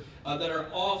sister that are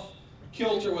off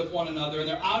kilter with one another, and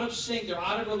they're out of sync, they're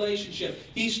out of relationship,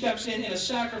 he steps in a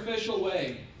sacrificial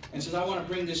way and says, I want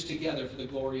to bring this together for the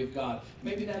glory of God.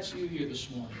 Maybe that's you here this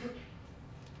morning.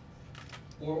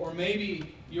 Or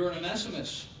maybe you're an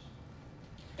Onesimus,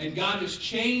 and God has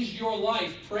changed your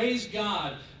life. Praise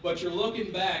God. But you're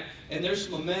looking back, and there's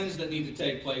some amends that need to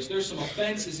take place. There's some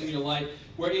offenses in your life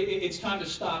where it's time to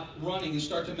stop running and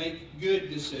start to make good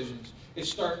decisions.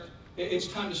 It's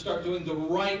time to start doing the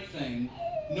right thing,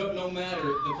 no matter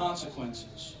the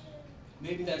consequences.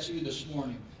 Maybe that's you this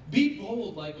morning. Be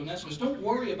bold like Onesimus. Don't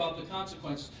worry about the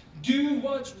consequences. Do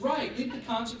what's right. Leave the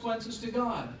consequences to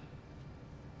God.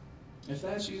 If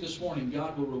that's you this morning,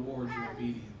 God will reward your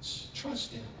obedience.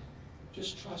 Trust Him.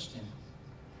 Just trust Him.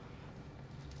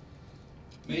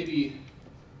 Maybe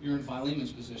you're in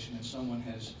Philemon's position and someone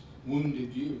has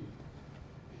wounded you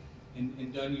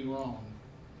and done you wrong.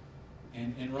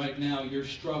 And right now you're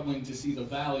struggling to see the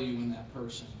value in that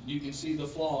person. You can see the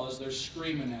flaws. They're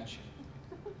screaming at you.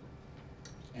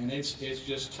 And it's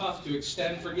just tough to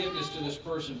extend forgiveness to this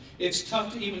person. It's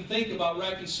tough to even think about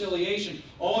reconciliation.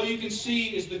 All you can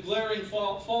see is the glaring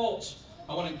faults.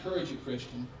 I want to encourage you,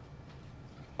 Christian.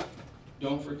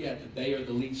 Don't forget that they are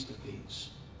the least of these.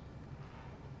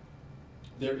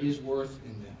 There is worth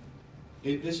in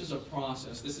them. This is a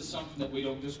process. This is something that we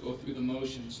don't just go through the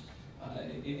motions.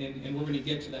 And we're going to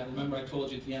get to that. Remember, I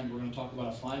told you at the end, we're going to talk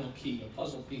about a final key, a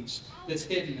puzzle piece that's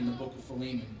hidden in the book of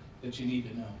Philemon that you need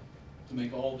to know to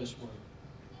make all this work.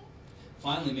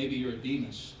 Finally, maybe you're a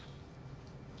Demas.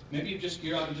 Maybe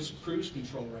you're out of just cruise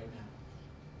control right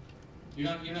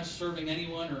now. You're not serving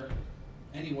anyone or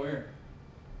anywhere.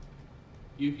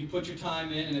 You put your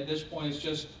time in, and at this point, it's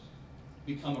just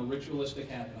become a ritualistic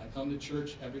habit. I come to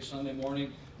church every Sunday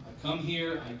morning. I come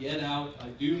here. I get out. I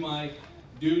do my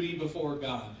duty before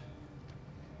God.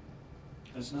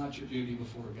 That's not your duty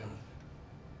before God.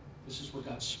 This is where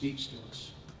God speaks to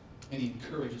us, and He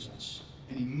encourages us,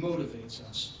 and He motivates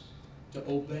us to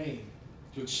obey,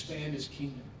 to expand His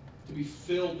kingdom, to be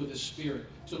filled with His Spirit,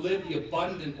 to live the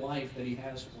abundant life that He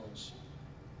has for us.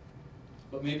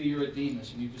 But maybe you're a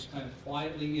Demas, and you just kind of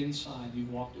quietly inside,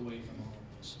 you've walked away from all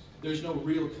of this. There's no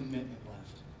real commitment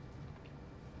left.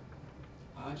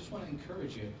 I just want to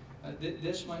encourage you.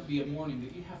 This might be a morning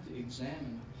that you have to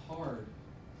examine hard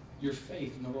your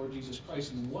faith in the Lord Jesus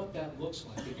Christ and what that looks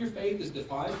like. If your faith is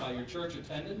defined by your church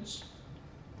attendance,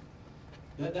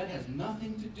 that has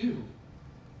nothing to do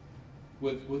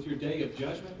with your day of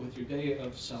judgment, with your day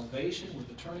of salvation, with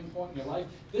the turning point in your life.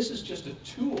 This is just a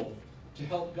tool to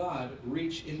help God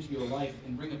reach into your life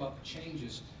and bring about the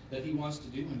changes that He wants to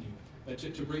do in you,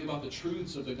 to bring about the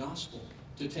truths of the gospel,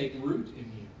 to take root in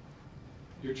you.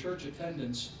 Your church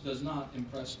attendance does not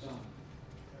impress God.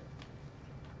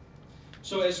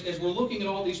 So as we're looking at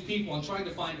all these people and trying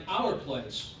to find our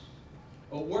place,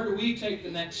 where do we take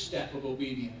the next step of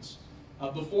obedience?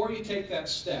 Before you take that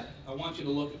step, I want you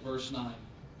to look at verse 9.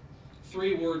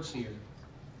 3 words here.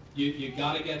 You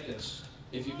got to get this.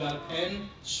 If you've got a pen,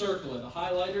 circle it. A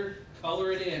highlighter,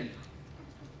 color it in.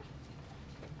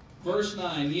 Verse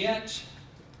 9, yet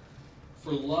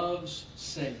for love's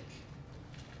sake,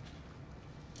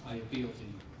 I appeal to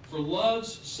you. For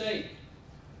love's sake.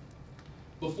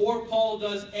 Before Paul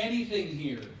does anything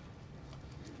here,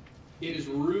 it is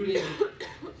rooted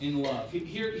in love.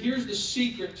 Here's the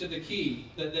secret to the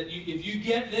key. That if you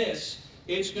get this,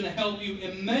 it's going to help you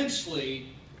immensely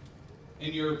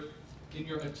in your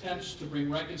attempts to bring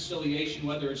reconciliation,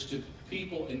 whether it's to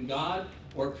people in God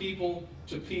or people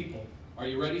to people. Are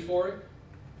you ready for it?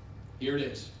 Here it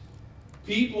is.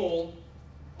 People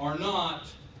are not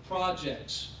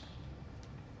projects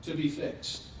to be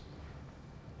fixed.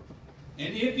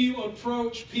 And if you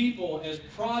approach people as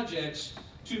projects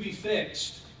to be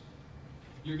fixed,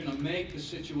 you're going to make the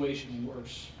situation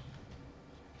worse.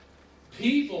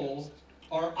 People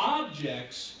are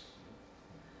objects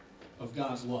of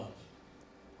God's love.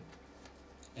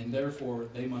 And therefore,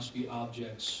 they must be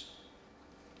objects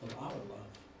of our love.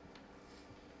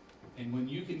 And when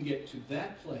you can get to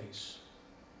that place,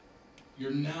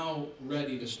 you're now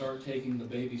ready to start taking the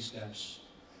baby steps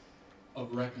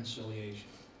of reconciliation.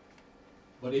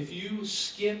 But if you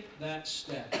skip that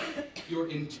step, your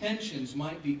intentions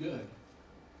might be good,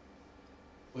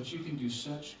 but you can do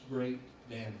such great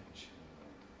damage.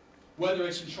 Whether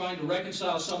it's in trying to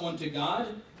reconcile someone to God,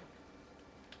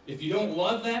 if you don't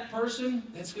love that person,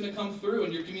 that's going to come through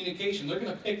in your communication. They're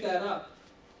going to pick that up.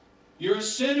 You're a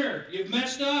sinner. You've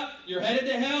messed up. You're headed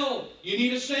to hell. You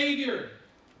need a Savior.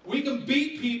 We can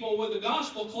beat people with a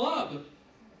gospel club.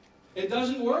 It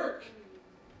doesn't work.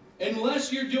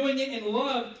 Unless you're doing it in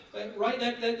love, right?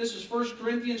 This is 1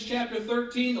 Corinthians chapter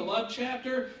 13, the love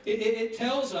chapter. It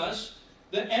tells us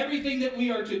that everything that we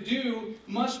are to do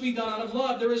must be done out of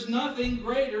love. There is nothing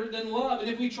greater than love. And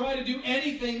if we try to do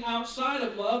anything outside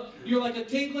of love, you're like a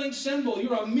tinkling cymbal.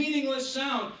 You're a meaningless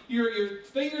sound. You're your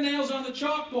fingernails on the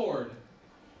chalkboard.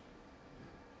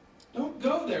 Don't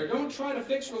go there. Don't try to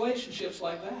fix relationships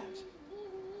like that.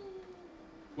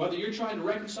 Whether you're trying to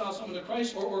reconcile someone to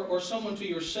Christ or someone to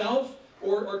yourself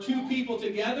or two people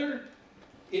together,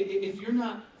 if you're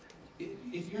not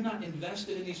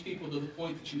invested in these people to the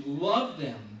point that you love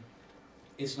them,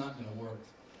 it's not going to work.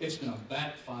 It's going to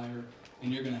backfire,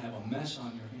 and you're going to have a mess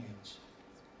on your hands.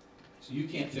 So you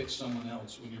can't fix someone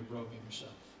else when you're broken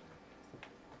yourself.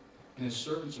 And as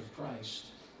servants of Christ,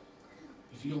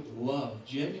 if you don't love,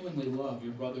 genuinely love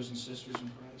your brothers and sisters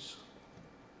in Christ,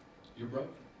 you're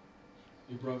broken.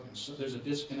 You're broken. So there's a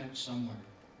disconnect somewhere,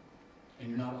 and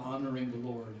you're not honoring the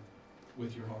Lord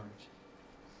with your heart.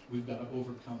 We've got to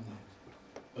overcome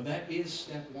that. But that is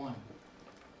step one.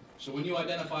 So when you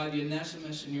identify the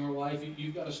Onesimus in your life,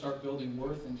 you've got to start building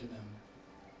worth into them.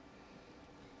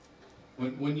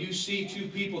 When you see two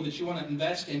people that you want to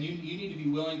invest in, you need to be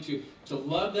willing to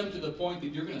love them to the point that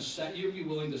you'll be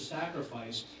willing to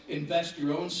sacrifice, invest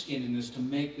your own skin in this to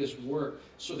make this work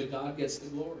so that God gets the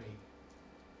glory.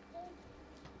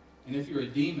 And if you're a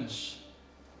Demas,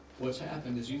 what's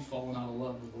happened is you've fallen out of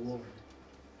love with the Lord.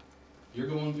 You're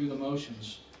going through the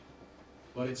motions,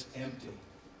 but it's empty.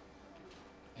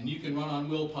 And you can run on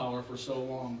willpower for so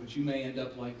long, but you may end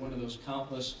up like one of those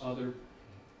countless other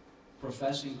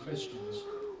professing Christians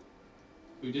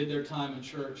who did their time in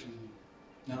church and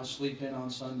now sleep in on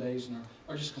Sundays and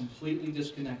are just completely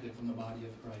disconnected from the body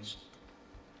of Christ.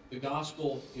 The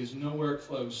gospel is nowhere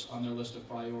close on their list of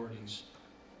priorities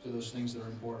to those things that are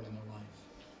important in their life.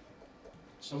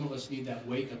 Some of us need that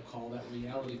wake-up call, that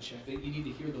reality check. You need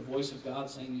to hear the voice of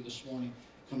God saying to you this morning,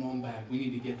 come on back. We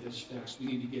need to get this fixed. We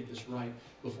need to get this right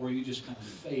before you just kind of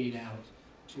fade out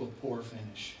to a poor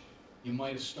finish. You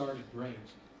might have started great,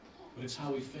 but it's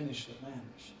how we finish that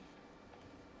matters.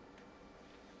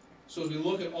 So as we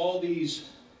look at all these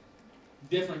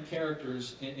different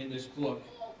characters in this book,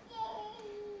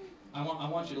 I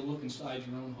want you to look inside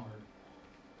your own heart.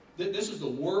 This is the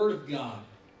Word of God.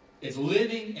 It's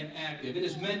living and active. It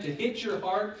is meant to hit your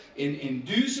heart and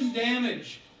do some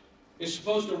damage. It's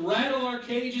supposed to rattle our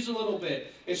cages a little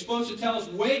bit. It's supposed to tell us,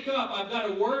 wake up, I've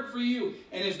got a word for you.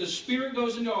 And as the Spirit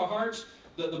goes into our hearts,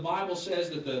 the Bible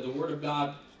says that the Word of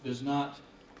God does not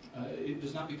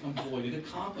become void. It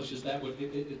accomplishes that what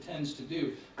it tends to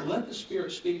do. Let the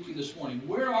Spirit speak to you this morning.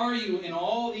 Where are you in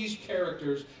all these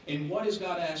characters, and what is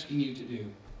God asking you to do?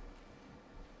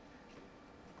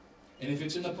 And if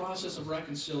it's in the process of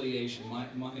reconciliation,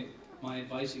 my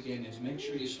advice again is make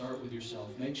sure you start with yourself.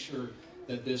 Make sure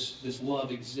that this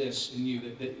love exists in you,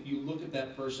 that you look at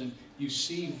that person, you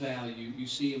see value, you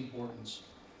see importance.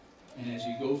 And as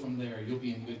you go from there, you'll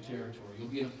be in good territory. You'll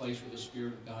be in a place where the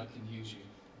Spirit of God can use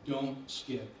you. Don't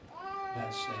skip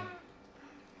that step.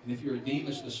 And if you're a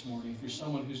Demas this morning, if you're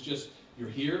someone who's just, you're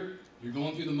here, you're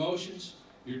going through the motions,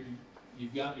 you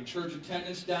You've got your church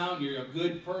attendance down. You're a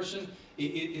good person.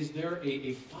 Is there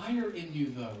a fire in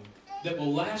you, though, that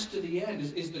will last to the end?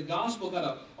 Is the gospel got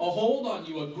a hold on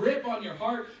you, a grip on your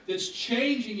heart that's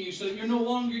changing you so that you're no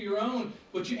longer your own,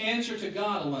 but you answer to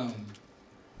God alone?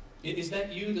 Is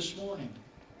that you this morning?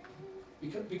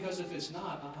 Because if it's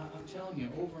not, I'm telling you,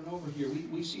 over and over here,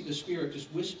 we see the Spirit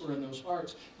just whisper in those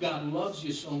hearts. God loves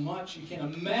you so much. You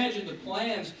can't imagine the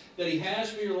plans that He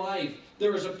has for your life.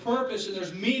 There is a purpose and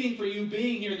there's meaning for you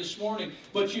being here this morning.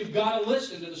 But you've got to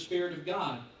listen to the Spirit of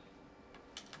God.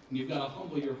 And you've got to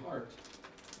humble your heart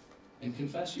and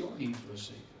confess your need for a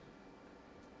Savior.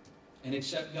 And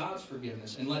accept God's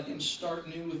forgiveness and let Him start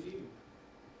new with you.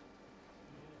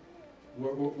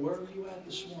 Where are you at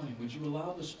this morning? Would you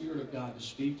allow the Spirit of God to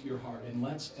speak to your heart? And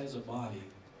let's, as a body,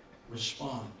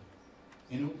 respond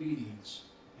in obedience,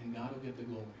 and God will get the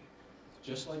glory.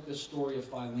 Just like the story of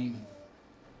Philemon.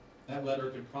 That letter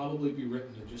could probably be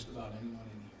written to just about anyone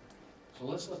in here. So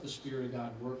let's let the Spirit of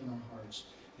God work in our hearts.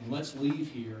 And let's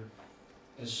leave here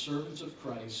as servants of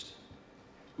Christ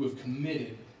who have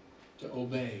committed to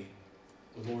obey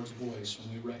the Lord's voice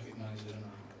when we recognize it in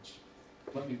our hearts.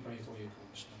 Let me pray for you,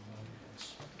 Cornerstone.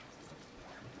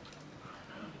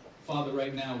 Father,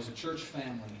 right now, as a church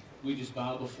family, we just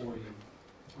bow before you.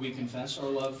 We confess our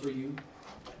love for you.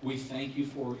 We thank you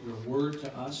for your word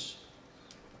to us.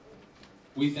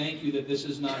 We thank you that this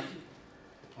is not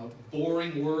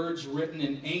boring words written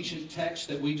in ancient texts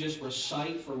that we just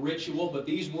recite for ritual, but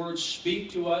these words speak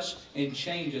to us and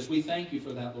change us. We thank you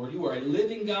for that, Lord. You are a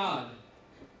living God.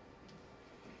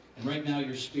 And right now,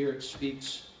 your Spirit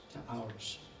speaks to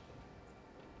ours.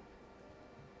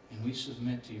 And we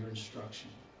submit to your instruction.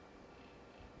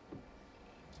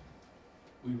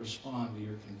 We respond to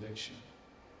your conviction.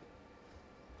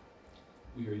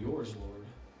 We are yours, Lord.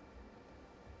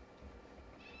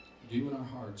 Do in our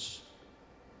hearts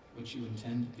what you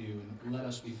intend to do, and let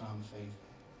us be found faithful.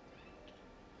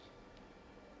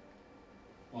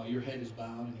 While your head is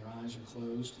bowed and your eyes are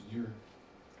closed and you're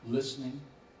listening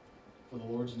for the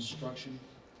Lord's instruction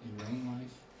in your own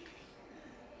life,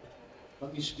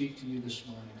 let me speak to you this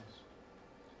morning.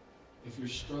 If you're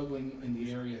struggling in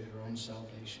the area of your own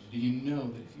salvation, do you know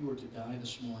that if you were to die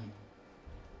this morning,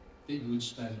 that you would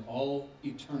spend all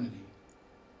eternity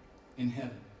in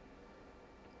heaven?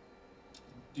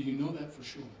 Do you know that for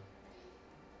sure?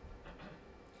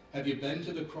 Have you been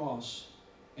to the cross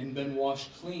and been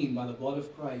washed clean by the blood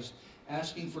of Christ,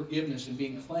 asking forgiveness and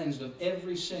being cleansed of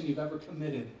every sin you've ever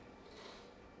committed,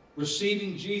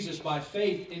 receiving Jesus by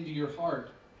faith into your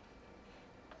heart,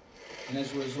 and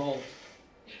as a result,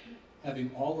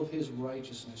 having all of his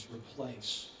righteousness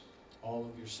replace all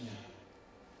of your sin?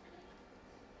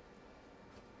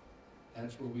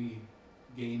 That's where we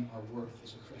gain our worth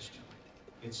as a Christian.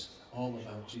 It's all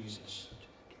about Jesus.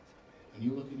 When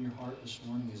you look in your heart this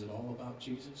morning, is it all about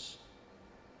Jesus?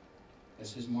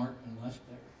 Has his mark been left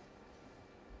there?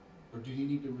 Or do you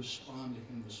need to respond to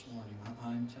him this morning?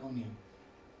 I'm telling you,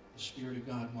 the Spirit of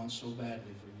God wants so badly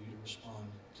for you to respond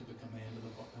to the command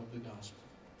of the gospel.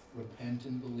 Repent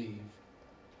and believe.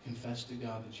 Confess to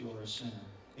God that you are a sinner.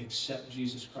 Accept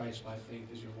Jesus Christ by faith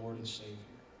as your Lord and Savior.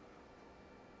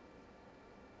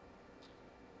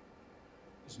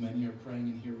 As many are praying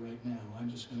in here right now, I'm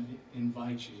just going to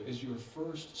invite you, as your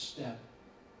first step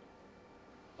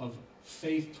of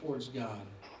faith towards God,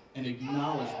 an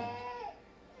acknowledgement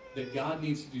that God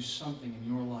needs to do something in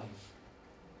your life,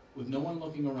 with no one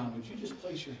looking around, would you just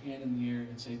place your hand in the air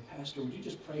and say, Pastor, would you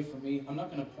just pray for me? I'm not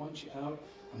going to point you out.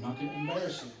 I'm not going to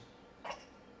embarrass you.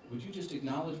 Would you just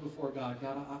acknowledge before God,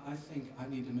 God, I think I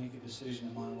need to make a decision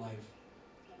in my life.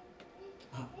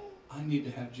 I need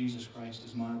to have Jesus Christ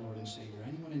as my Lord and Savior.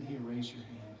 Anyone in here, raise your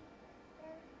hand.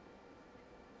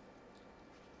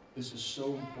 This is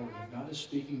so important. If God is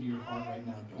speaking to your heart right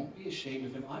now, don't be ashamed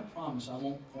of him. I promise I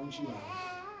won't point you out.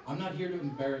 I'm not here to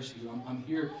embarrass you. I'm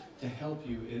here to help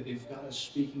you. If God is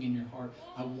speaking in your heart,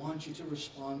 I want you to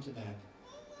respond to that.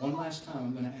 One last time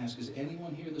I'm going to ask, is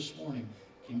anyone here this morning,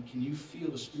 can you feel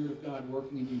the Spirit of God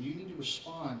working in you? Do you need to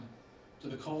respond to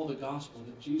the call of the gospel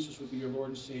that Jesus would be your Lord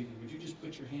and Savior? Would you just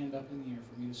put your hand up in the air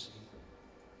for me to see?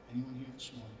 Anyone here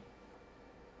this morning?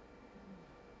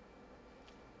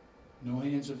 No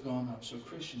hands have gone up. So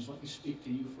Christians, let me speak to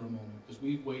you for a moment, because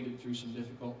we've waded through some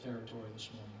difficult territory this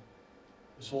morning.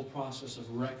 This whole process of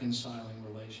reconciling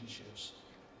relationships.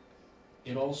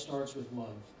 It all starts with love.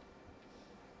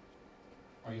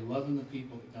 Are you loving the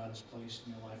people that God has placed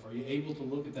in your life? Are you able to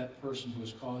look at that person who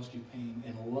has caused you pain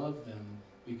and love them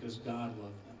because God loved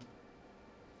them?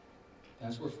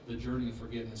 That's where the journey of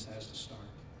forgiveness has to start.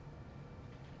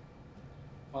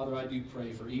 Father, I do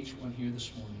pray for each one here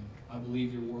this morning. I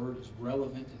believe your word is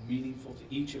relevant and meaningful to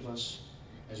each of us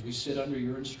as we sit under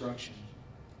your instruction.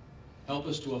 Help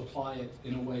us to apply it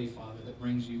in a way, Father, that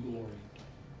brings you glory.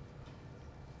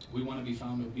 We want to be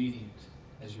found obedient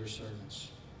as your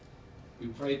servants. We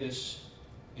pray this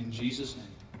in Jesus' name.